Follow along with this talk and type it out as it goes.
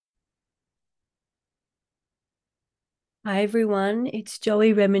Hi everyone, it's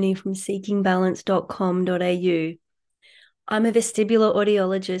Joey Remini from seekingbalance.com.au. I'm a vestibular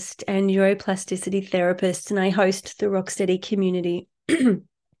audiologist and neuroplasticity therapist, and I host the Rocksteady community,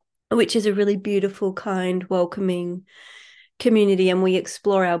 which is a really beautiful, kind, welcoming community. And we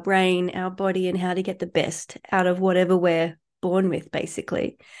explore our brain, our body, and how to get the best out of whatever we're born with,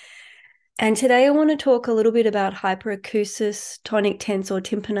 basically. And today I want to talk a little bit about hyperacusis, tonic tensor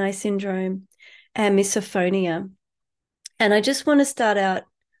tympani syndrome, and misophonia. And I just want to start out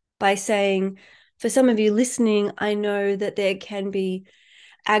by saying, for some of you listening, I know that there can be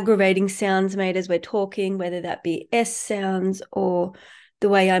aggravating sounds made as we're talking, whether that be S sounds or the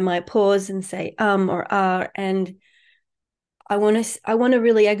way I might pause and say or and I want to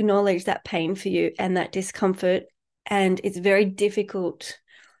really acknowledge that pain for you and that discomfort. And it's very difficult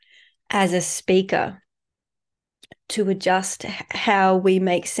as a speaker to adjust how we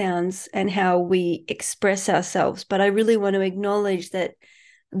make sounds and how we express ourselves. But I really want to acknowledge that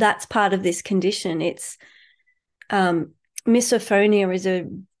that's part of this condition. It's misophonia is a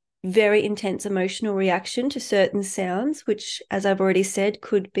very intense emotional reaction to certain sounds, which, as I've already said,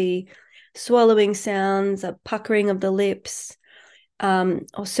 could be swallowing sounds, a puckering of the lips, or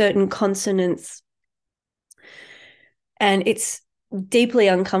certain consonants. And it's deeply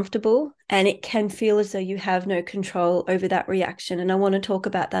uncomfortable, and it can feel as though you have no control over that reaction. And I want to talk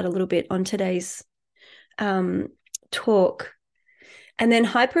about that a little bit on today's talk. And then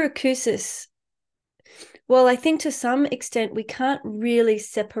hyperacusis. Well, I think to some extent we can't really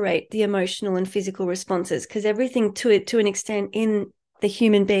separate the emotional and physical responses, because everything to an extent in the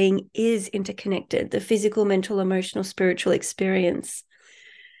human being is interconnected, the physical, mental, emotional, spiritual experience.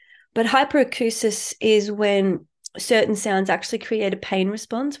 But hyperacusis is when certain sounds actually create a pain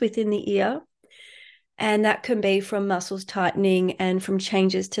response within the ear. And that can be from muscles tightening and from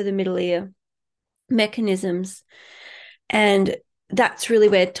changes to the middle ear mechanisms. And that's really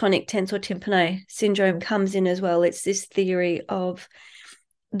where tonic tensor tympani syndrome comes in as well. It's this theory of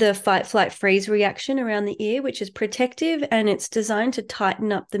the fight, flight, freeze reaction around the ear, which is protective, and it's designed to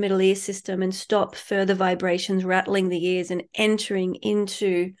tighten up the middle ear system and stop further vibrations rattling the ears and entering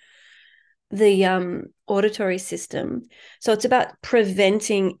into the auditory system. So it's about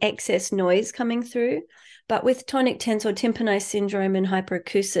preventing excess noise coming through. But with tonic tensor tympani syndrome and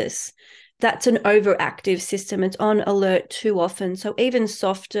hyperacusis, that's an overactive system. It's on alert too often. So even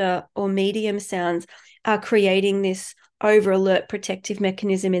softer or medium sounds are creating this over alert protective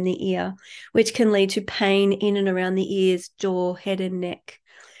mechanism in the ear, which can lead to pain in and around the ears, jaw, head, and neck.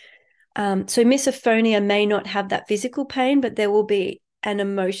 So misophonia may not have that physical pain, but there will be an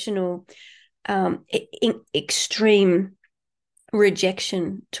emotional extreme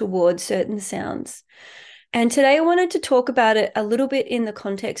rejection towards certain sounds. And today I wanted to talk about it a little bit in the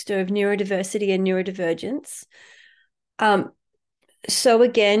context of neurodiversity and neurodivergence. So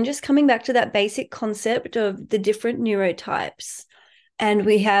again, just coming back to that basic concept of the different neurotypes. And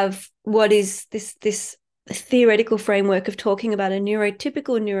we have what is this theoretical framework of talking about a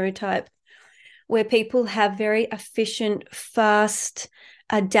neurotypical neurotype, where people have very efficient, fast,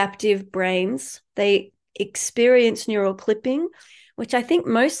 adaptive brains. They experience neural clipping, which I think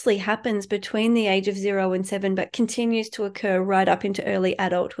mostly happens between the age of 0 and 7, but continues to occur right up into early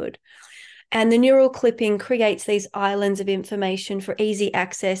adulthood. And the neural clipping creates these islands of information for easy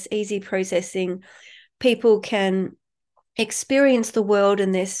access, easy processing. People can experience the world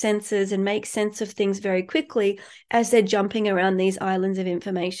and their senses and make sense of things very quickly as they're jumping around these islands of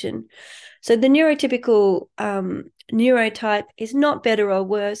information. So the neurotypical neurotype is not better or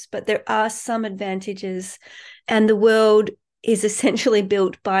worse, but there are some advantages, and the world is essentially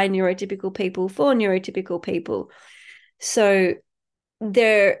built by neurotypical people for neurotypical people. So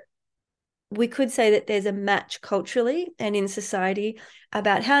we could say that there's a match culturally and in society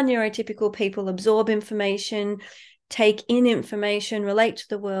about how neurotypical people absorb information, take in information, relate to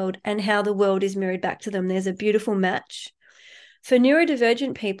the world, and how the world is mirrored back to them. There's a beautiful match. For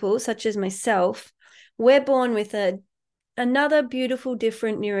neurodivergent people, such as myself, we're born with another beautiful,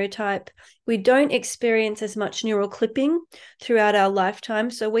 different neurotype. We don't experience as much neural clipping throughout our lifetime.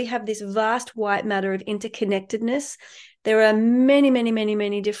 So we have this vast white matter of interconnectedness. There are many, many, many,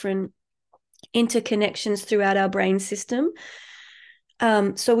 many different interconnections throughout our brain system.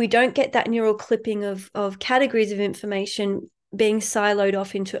 So we don't get that neural clipping of categories of information being siloed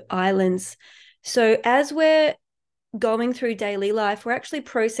off into islands. So as we're going through daily life, we're actually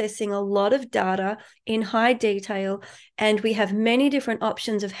processing a lot of data in high detail, and we have many different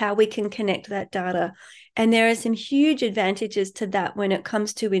options of how we can connect that data. And there are some huge advantages to that when it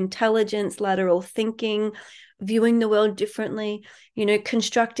comes to intelligence, lateral thinking, viewing the world differently,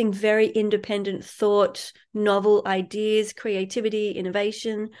 constructing very independent thought, novel ideas, creativity,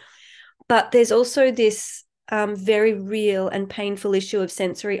 innovation. But there's also this very real and painful issue of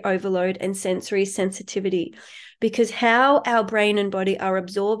sensory overload and sensory sensitivity, because how our brain and body are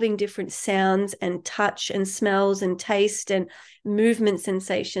absorbing different sounds and touch and smells and taste and movement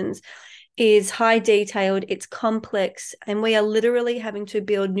sensations is high detailed, it's complex, and we are literally having to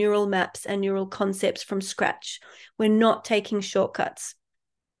build neural maps and neural concepts from scratch. We're not taking shortcuts.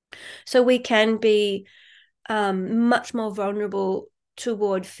 So we can be much more vulnerable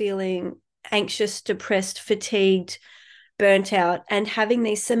toward feeling anxious, depressed, fatigued, burnt out, and having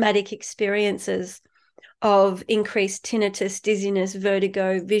these somatic experiences of increased tinnitus, dizziness,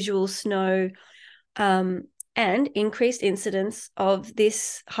 vertigo, visual snow, and increased incidence of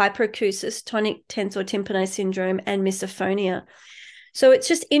this hyperacusis, tonic tensor tympani syndrome, and misophonia. So it's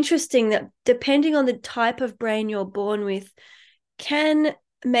just interesting that depending on the type of brain you're born with can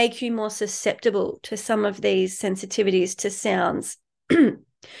make you more susceptible to some of these sensitivities to sounds.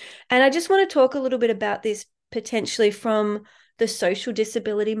 And I just want to talk a little bit about this potentially from the social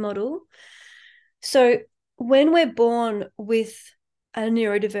disability model. So when we're born with a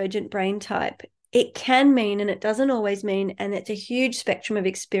neurodivergent brain type, it can mean, and it doesn't always mean, and it's a huge spectrum of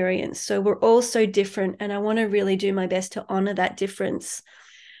experience. So we're all so different, and I want to really do my best to honor that difference.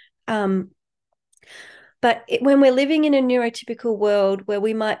 But when we're living in a neurotypical world where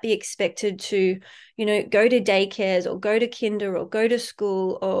we might be expected to, go to daycares or go to kinder or go to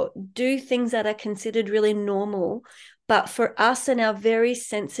school or do things that are considered really normal, but for us and our very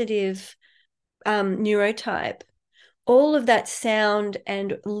sensitive neurotype, all of that sound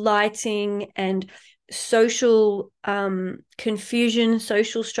and lighting and social confusion,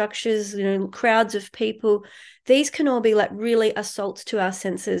 social structures, crowds of people, these can all be like really assaults to our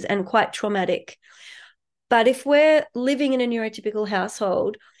senses and quite traumatic. But if we're living in a neurotypical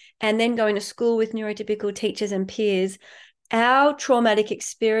household and then going to school with neurotypical teachers and peers, our traumatic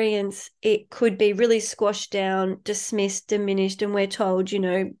experience, it could be really squashed down, dismissed, diminished, and we're told,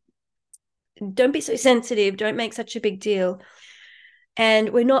 don't be so sensitive, don't make such a big deal. And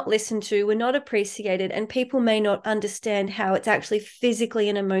we're not listened to, we're not appreciated, and people may not understand how it's actually physically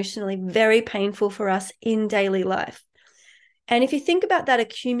and emotionally very painful for us in daily life. And if you think about that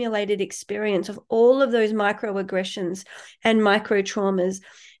accumulated experience of all of those microaggressions and micro traumas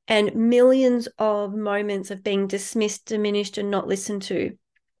and millions of moments of being dismissed, diminished, and not listened to,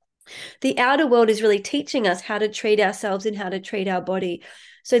 the outer world is really teaching us how to treat ourselves and how to treat our body.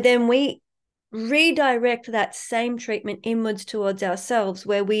 So then we redirect that same treatment inwards towards ourselves,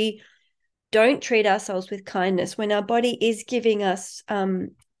 where we don't treat ourselves with kindness when our body is giving us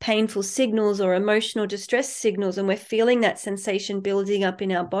painful signals or emotional distress signals, and we're feeling that sensation building up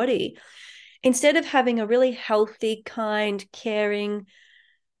in our body. Instead of having a really healthy, kind, caring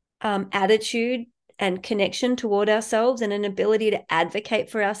attitude and connection toward ourselves and an ability to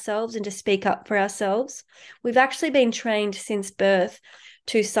advocate for ourselves and to speak up for ourselves, we've actually been trained since birth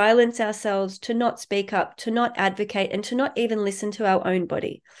to silence ourselves, to not speak up, to not advocate, and to not even listen to our own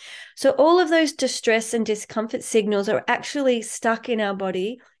body. So all of those distress and discomfort signals are actually stuck in our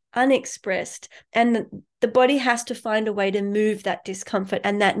body, unexpressed, and the body has to find a way to move that discomfort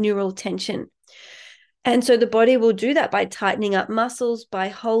and that neural tension. And so the body will do that by tightening up muscles, by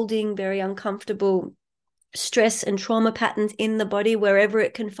holding very uncomfortable stress and trauma patterns in the body wherever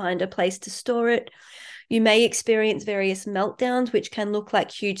it can find a place to store it. You may experience various meltdowns, which can look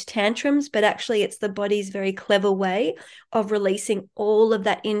like huge tantrums, but actually it's the body's very clever way of releasing all of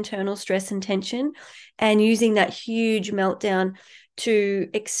that internal stress and tension and using that huge meltdown to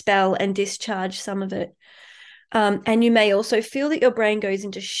expel and discharge some of it. And you may also feel that your brain goes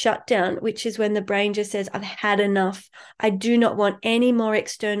into shutdown, which is when the brain just says, I've had enough. I do not want any more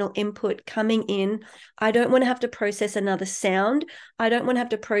external input coming in. I don't want to have to process another sound. I don't want to have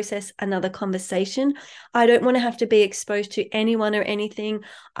to process another conversation. I don't want to have to be exposed to anyone or anything.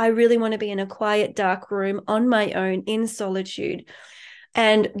 I really want to be in a quiet, dark room on my own in solitude.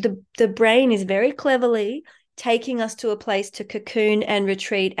 And the brain is very cleverly taking us to a place to cocoon and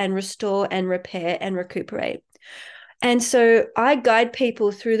retreat and restore and repair and recuperate. And so I guide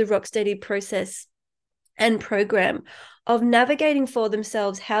people through the Rocksteady process and program of navigating for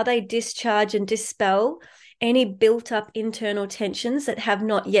themselves how they discharge and dispel any built up internal tensions that have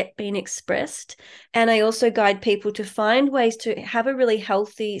not yet been expressed. And I also guide people to find ways to have a really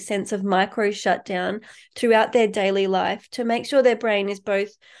healthy sense of micro shutdown throughout their daily life to make sure their brain is both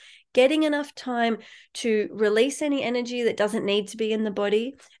getting enough time to release any energy that doesn't need to be in the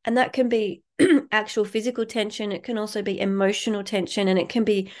body. And that can be actual physical tension. It can also be emotional tension, and it can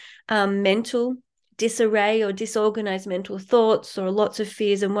be mental disarray or disorganized mental thoughts or lots of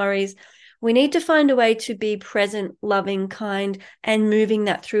fears and worries, we need to find a way to be present, loving, kind, and moving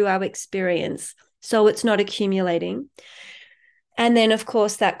that through our experience so it's not accumulating. And then, of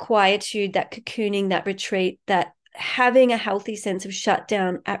course, that quietude, that cocooning, that retreat, that having a healthy sense of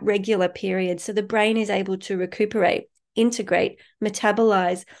shutdown at regular periods so the brain is able to recuperate, integrate,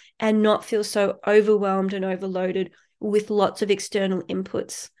 metabolize, and not feel so overwhelmed and overloaded with lots of external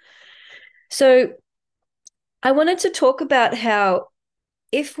inputs. So I wanted to talk about how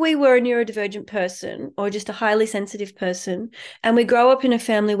if we were a neurodivergent person or just a highly sensitive person, and we grow up in a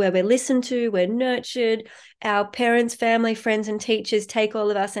family where we're listened to, we're nurtured, our parents, family, friends, and teachers take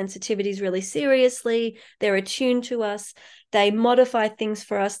all of our sensitivities really seriously, they're attuned to us, they modify things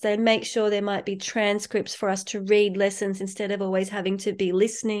for us, they make sure there might be transcripts for us to read lessons instead of always having to be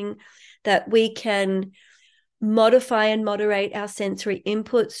listening, that we can modify and moderate our sensory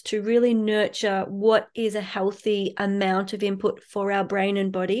inputs to really nurture what is a healthy amount of input for our brain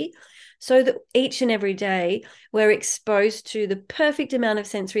and body, so that each and every day we're exposed to the perfect amount of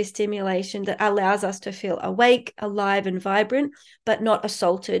sensory stimulation that allows us to feel awake, alive, and vibrant, but not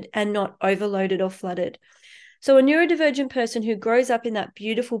assaulted and not overloaded or flooded. So a neurodivergent person who grows up in that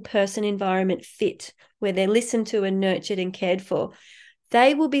beautiful person environment fit, where they're listened to and nurtured and cared for,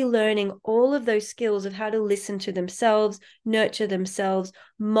 they will be learning all of those skills of how to listen to themselves, nurture themselves,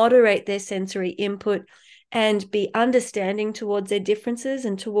 moderate their sensory input, and be understanding towards their differences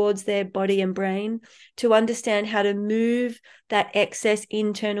and towards their body and brain, to understand how to move that excess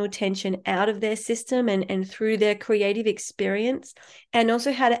internal tension out of their system and through their creative experience, and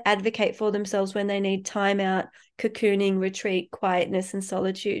also how to advocate for themselves when they need time out, cocooning, retreat, quietness, and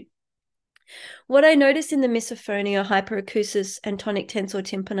solitude. What I notice in the misophonia, hyperacusis, and tonic tensor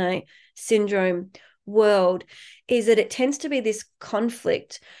tympani syndrome world is that it tends to be this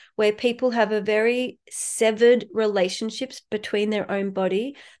conflict where people have a very severed relationships between their own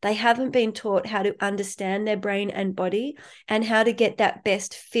body. They haven't been taught how to understand their brain and body and how to get that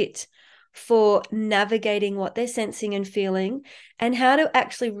best fit for navigating what they're sensing and feeling, and how to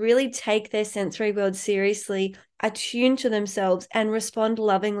actually really take their sensory world seriously, attune to themselves, and respond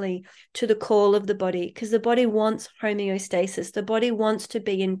lovingly to the call of the body, because the body wants homeostasis. The body wants to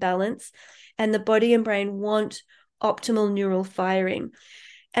be in balance, and the body and brain want optimal neural firing.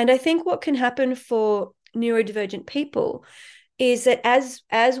 And I think what can happen for neurodivergent people is that as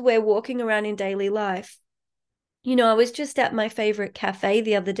we're walking around in daily life, I was just at my favorite cafe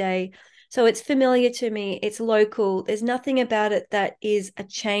the other day. So it's familiar to me. It's local. There's nothing about it that is a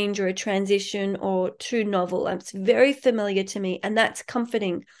change or a transition or too novel. It's very familiar to me. And that's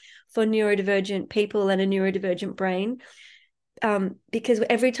comforting for neurodivergent people and a neurodivergent brain. Because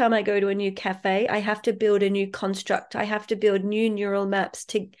every time I go to a new cafe, I have to build a new construct. I have to build new neural maps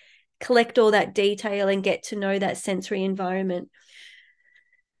to collect all that detail and get to know that sensory environment.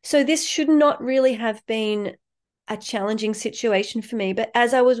 So this should not really have been a challenging situation for me. But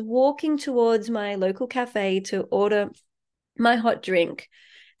as I was walking towards my local cafe to order my hot drink,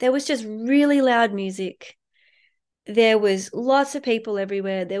 there was just really loud music. There was lots of people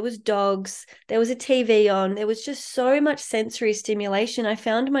everywhere. There was dogs. There was a TV on. There was just so much sensory stimulation. I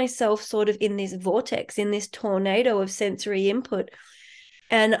found myself sort of in this vortex, in this tornado of sensory input.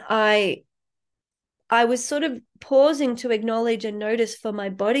 And I was sort of pausing to acknowledge and notice for my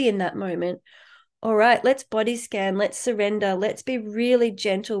body in that moment, all right, let's body scan, let's surrender, let's be really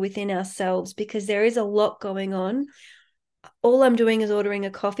gentle within ourselves, because there is a lot going on. All I'm doing is ordering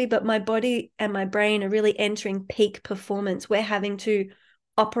a coffee, but my body and my brain are really entering peak performance. We're having to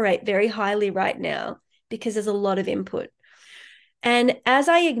operate very highly right now because there's a lot of input. And as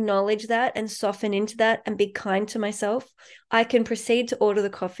I acknowledge that and soften into that and be kind to myself, I can proceed to order the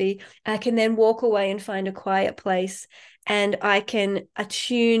coffee. I can then walk away and find a quiet place, and I can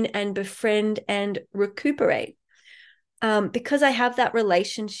attune and befriend and recuperate because I have that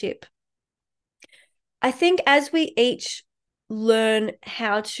relationship. I think as we each learn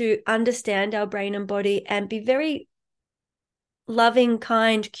how to understand our brain and body and be very loving,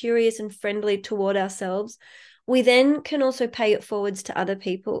 kind, curious, and friendly toward ourselves, we then can also pay it forwards to other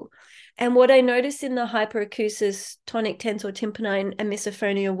people. And what I notice in the hyperacusis, tonic tensor tympani, and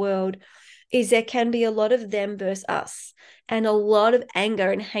misophonia world is there can be a lot of them versus us, and a lot of anger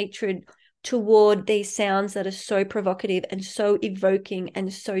and hatred toward these sounds that are so provocative and so evoking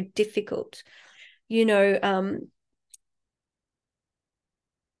and so difficult.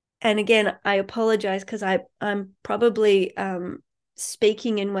 And again, I apologize because I'm probably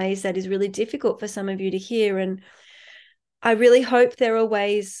speaking in ways that is really difficult for some of you to hear. And I really hope there are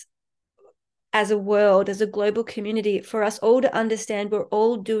ways as a world, as a global community, for us all to understand we're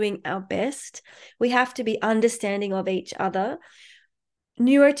all doing our best. We have to be understanding of each other.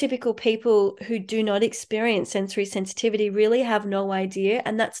 Neurotypical people who do not experience sensory sensitivity really have no idea,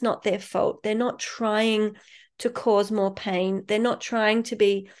 and that's not their fault. They're not trying to cause more pain. They're not trying to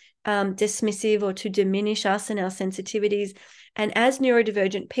be dismissive or to diminish us and our sensitivities. And as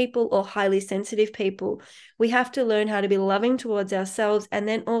neurodivergent people or highly sensitive people, we have to learn how to be loving towards ourselves, and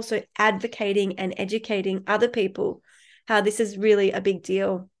then also advocating and educating other people how this is really a big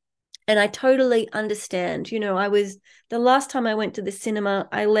deal. And I totally understand. The last time I went to the cinema,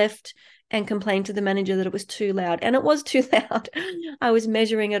 I left and complained to the manager that it was too loud. And it was too loud. I was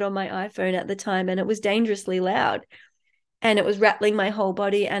measuring it on my iPhone at the time, and it was dangerously loud. And it was rattling my whole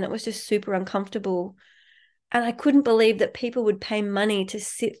body, and it was just super uncomfortable. And I couldn't believe that people would pay money to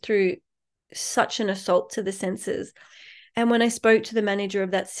sit through such an assault to the senses. And when I spoke to the manager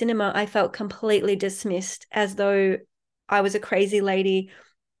of that cinema, I felt completely dismissed, as though I was a crazy lady,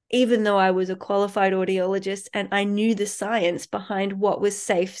 even though I was a qualified audiologist and I knew the science behind what was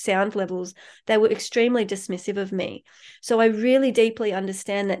safe sound levels. They were extremely dismissive of me. So I really deeply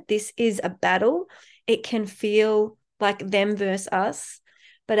understand that this is a battle. It can feel like them versus us.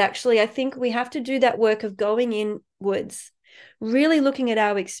 But actually, I think we have to do that work of going inwards, really looking at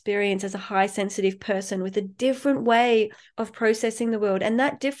our experience as a high sensitive person with a different way of processing the world. And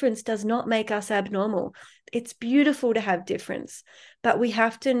that difference does not make us abnormal. It's beautiful to have difference, but we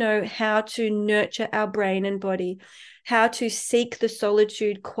have to know how to nurture our brain and body, how to seek the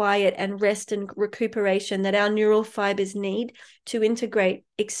solitude, quiet, and rest and recuperation that our neural fibers need to integrate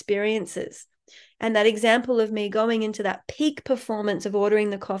experiences. And that example of me going into that peak performance of ordering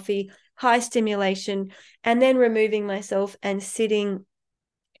the coffee, high stimulation, and then removing myself and sitting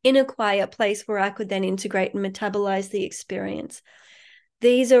in a quiet place where I could then integrate and metabolize the experience.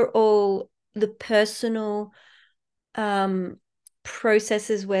 These are all the personal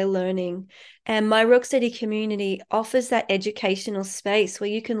processes we're learning. And my Rocksteady community offers that educational space where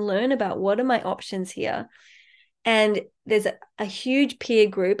you can learn about what are my options here. And there's a huge peer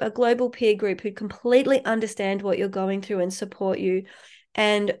group, a global peer group, who completely understand what you're going through and support you.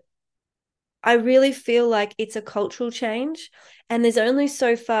 And I really feel like it's a cultural change. And there's only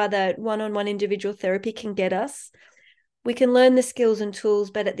so far that one-on-one individual therapy can get us. We can learn the skills and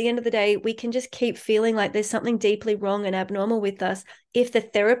tools, but at the end of the day, we can just keep feeling like there's something deeply wrong and abnormal with us if the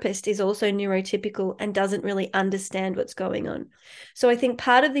therapist is also neurotypical and doesn't really understand what's going on. So I think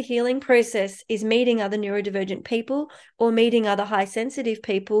part of the healing process is meeting other neurodivergent people or meeting other high sensitive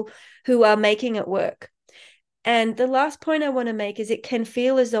people who are making it work. And the last point I want to make is it can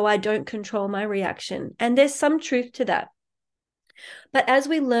feel as though I don't control my reaction. And there's some truth to that. But as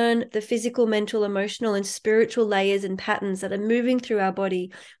we learn the physical, mental, emotional, and spiritual layers and patterns that are moving through our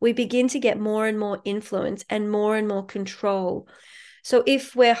body, we begin to get more and more influence and more control. So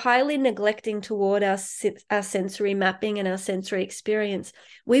if we're highly neglecting toward our sensory mapping and our sensory experience,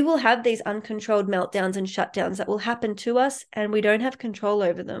 we will have these uncontrolled meltdowns and shutdowns that will happen to us, and we don't have control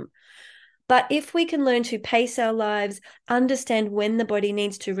over them. But if we can learn to pace our lives, understand when the body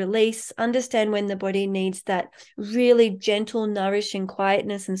needs to release, understand when the body needs that really gentle, nourishing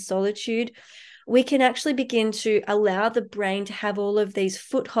quietness and solitude, we can actually begin to allow the brain to have all of these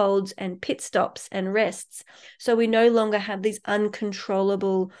footholds and pit stops and rests. So we no longer have these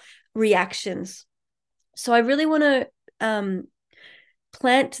uncontrollable reactions. So I really want to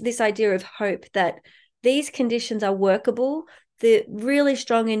plant this idea of hope that these conditions are workable. The really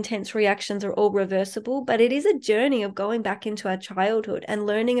strong, intense reactions are all reversible, but it is a journey of going back into our childhood and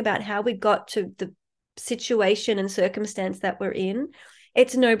learning about how we got to the situation and circumstance that we're in.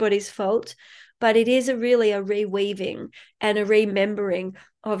 It's nobody's fault, but it is really a reweaving and a remembering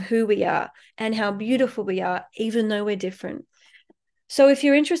of who we are and how beautiful we are, even though we're different. So if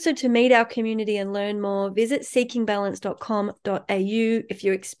you're interested to meet our community and learn more, visit seekingbalance.com.au. If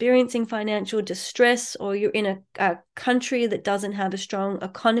you're experiencing financial distress or you're in a country that doesn't have a strong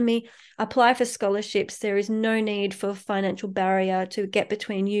economy, apply for scholarships. There is no need for financial barrier to get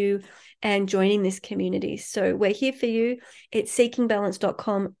between you and joining this community. So we're here for you. It's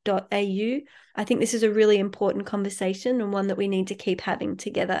seekingbalance.com.au. I think this is a really important conversation and one that we need to keep having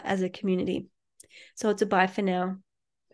together as a community. So it's a bye for now.